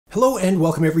Hello and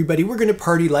welcome everybody. We're going to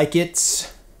party like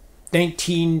it's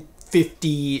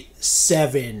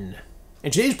 1957.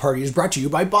 And today's party is brought to you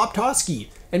by Bob Toski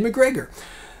and MacGregor.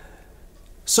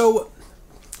 So,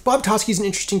 Bob Toski is an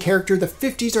interesting character. The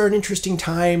 50s are an interesting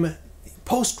time.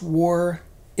 Post-war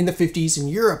in the 50s in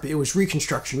Europe, it was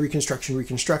Reconstruction.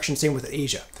 Same with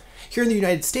Asia. Here in the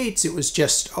United States, it was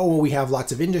just, oh, well, we have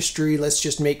lots of industry. Let's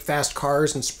just make fast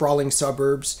cars and sprawling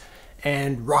suburbs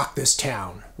and rock this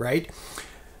town, right?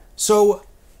 So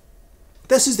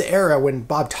this is the era when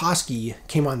Bob Toski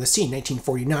came on the scene.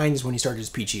 1949 is when he started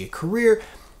his PGA career.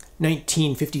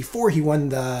 1954, he won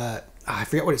the, I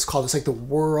forget what it's called. It's like the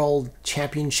World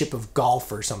Championship of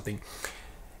Golf or something.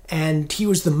 And he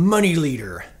was the money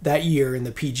leader that year in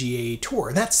the PGA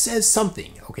Tour. That says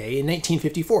something, okay, in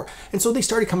 1954. And so they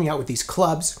started coming out with these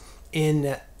clubs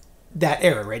in that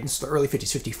era, right? It's the early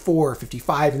 50s, 54,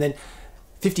 55, and then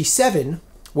 57,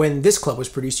 when this club was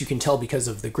produced, you can tell because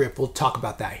of the grip. We'll talk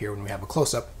about that here when we have a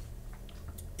close-up.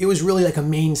 It was really like a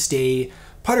mainstay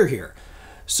putter here.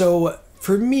 So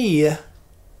for me,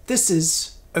 this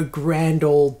is a grand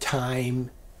old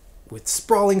time with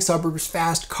sprawling suburbs,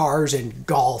 fast cars, and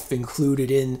golf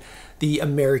included in the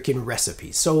American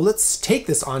recipe. So let's take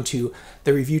this onto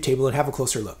the review table and have a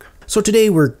closer look. So today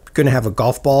we're going to have a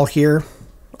golf ball here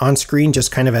on screen, just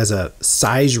kind of as a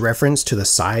size reference to the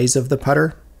size of the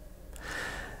putter.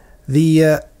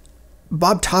 The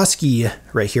Bob Toski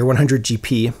right here, 100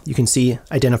 GP, you can see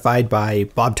identified by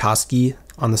Bob Toski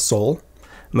on the sole.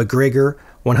 MacGregor,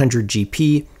 100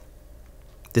 GP.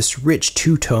 This rich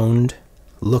two-toned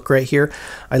look right here.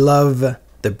 I love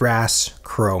the brass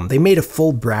chrome. They made a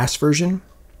full brass version,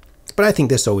 but I think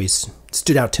this always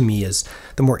stood out to me as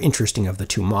the more interesting of the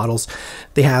two models.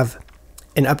 They have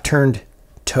an upturned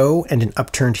toe and an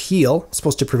upturned heel,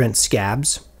 supposed to prevent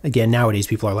scabs. Again, nowadays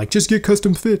people are like, just get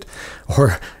custom fit.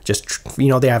 Or just, you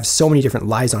know, they have so many different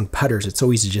lies on putters. It's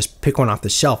so easy to just pick one off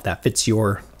the shelf that fits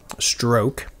your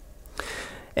stroke.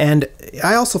 And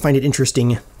I also find it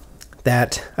interesting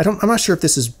that, I'm not sure if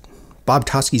this is Bob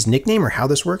Toski's nickname or how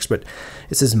this works, but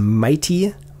it says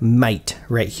Mite, Mite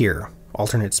right here,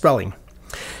 alternate spelling.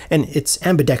 And it's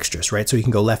ambidextrous, right? So you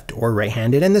can go left or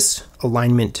right-handed, and this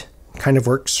alignment kind of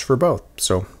works for both.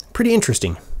 So pretty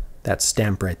interesting. That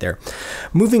stamp right there.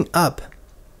 Moving up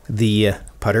the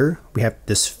putter, we have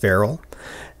this ferrule.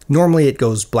 Normally it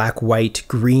goes black, white,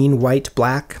 green, white,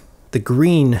 black. The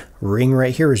green ring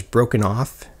right here is broken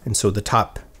off, and so the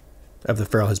top of the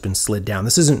ferrule has been slid down.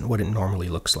 This isn't what it normally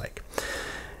looks like.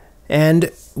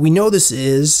 And we know this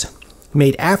is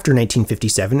made after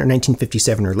 1957 or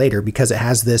 1957 or later because it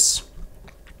has this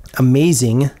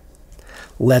amazing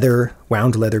leather,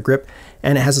 wound leather grip,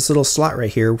 and it has this little slot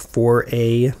right here for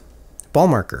a ball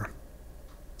marker.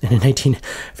 And in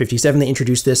 1957, they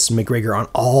introduced this MacGregor on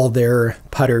all their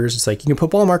putters. It's like you can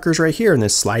put ball markers right here and then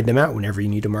slide them out whenever you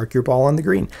need to mark your ball on the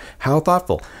green. How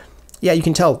thoughtful. Yeah, you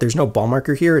can tell there's no ball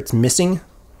marker here. It's missing.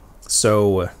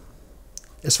 So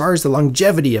as far as the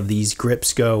longevity of these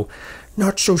grips go,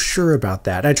 not so sure about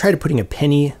that. I tried putting a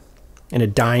penny and a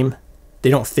dime. They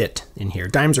don't fit in here.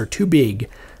 Dimes are too big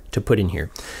to put in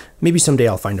here. Maybe someday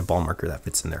I'll find a ball marker that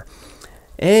fits in there.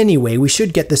 Anyway, we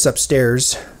should get this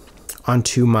upstairs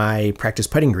onto my practice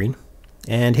putting green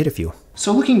and hit a few.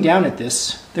 So looking down at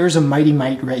this, there's a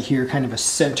Mite right here, kind of a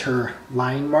center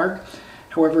line mark.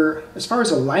 However, as far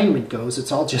as alignment goes,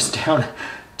 it's all just down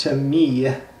to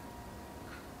me.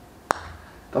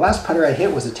 The last putter I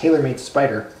hit was a TaylorMade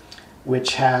Spider,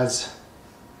 which has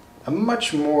a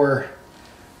much more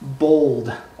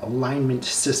bold alignment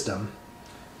system.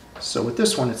 So with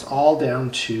this one, it's all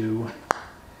down to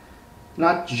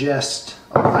not just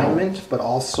alignment, but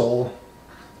also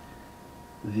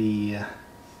the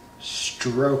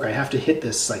stroke. I have to hit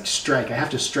this like strike. I have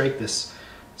to strike this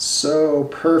so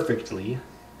perfectly.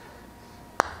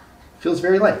 Feels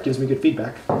very light, gives me good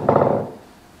feedback.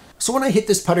 So when I hit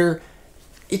this putter,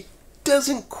 it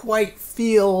doesn't quite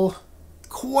feel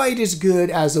quite as good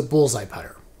as a bullseye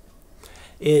putter.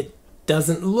 It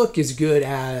doesn't look as good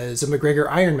as a MacGregor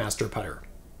Ironmaster putter,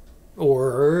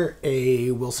 or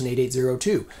a Wilson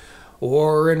 8802,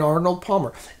 or an Arnold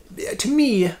Palmer. To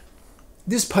me,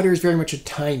 this putter is very much a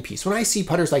timepiece. When I see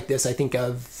putters like this, I think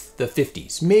of the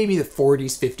 50s, maybe the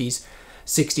 40s, 50s,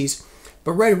 60s,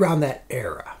 but right around that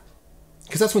era,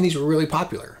 because that's when these were really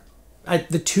popular.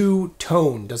 The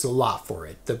two-tone does a lot for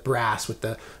it. The brass with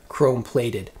the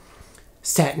chrome-plated,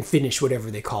 satin finish, whatever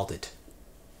they called it.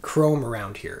 Chrome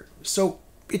around here. So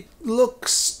it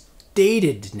looks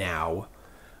dated now,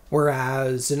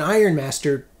 whereas an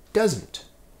Ironmaster doesn't.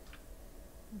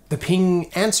 The Ping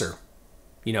Answer,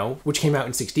 you know, which came out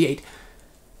in '68,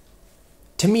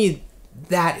 to me,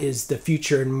 that is the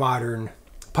future in modern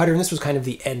putter. And this was kind of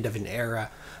the end of an era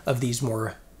of these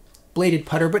more bladed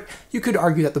putter. But you could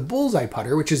argue that the bullseye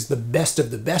putter, which is the best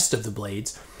of the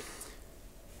blades,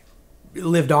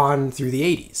 lived on through the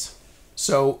 80s.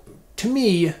 So to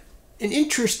me, an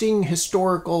interesting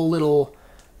historical little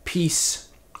piece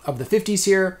of the 50s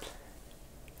here.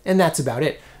 And that's about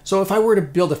it. So if I were to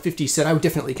build a 50 set, I would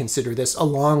definitely consider this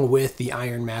along with the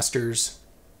Iron Masters,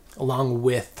 along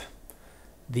with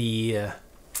the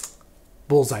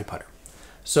bullseye putter.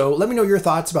 So let me know your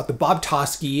thoughts about the Bob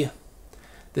Toski.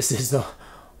 This is the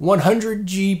 100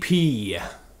 GP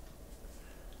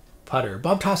putter.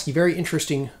 Bob Toski, very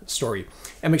interesting story.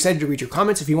 I'm excited to read your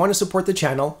comments. If you want to support the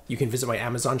channel, you can visit my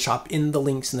Amazon shop in the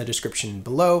links in the description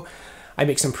below. I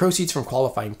make some proceeds from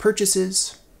qualifying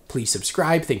purchases. Please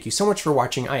subscribe. Thank you so much for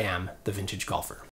watching. I am the Vintage Golfer.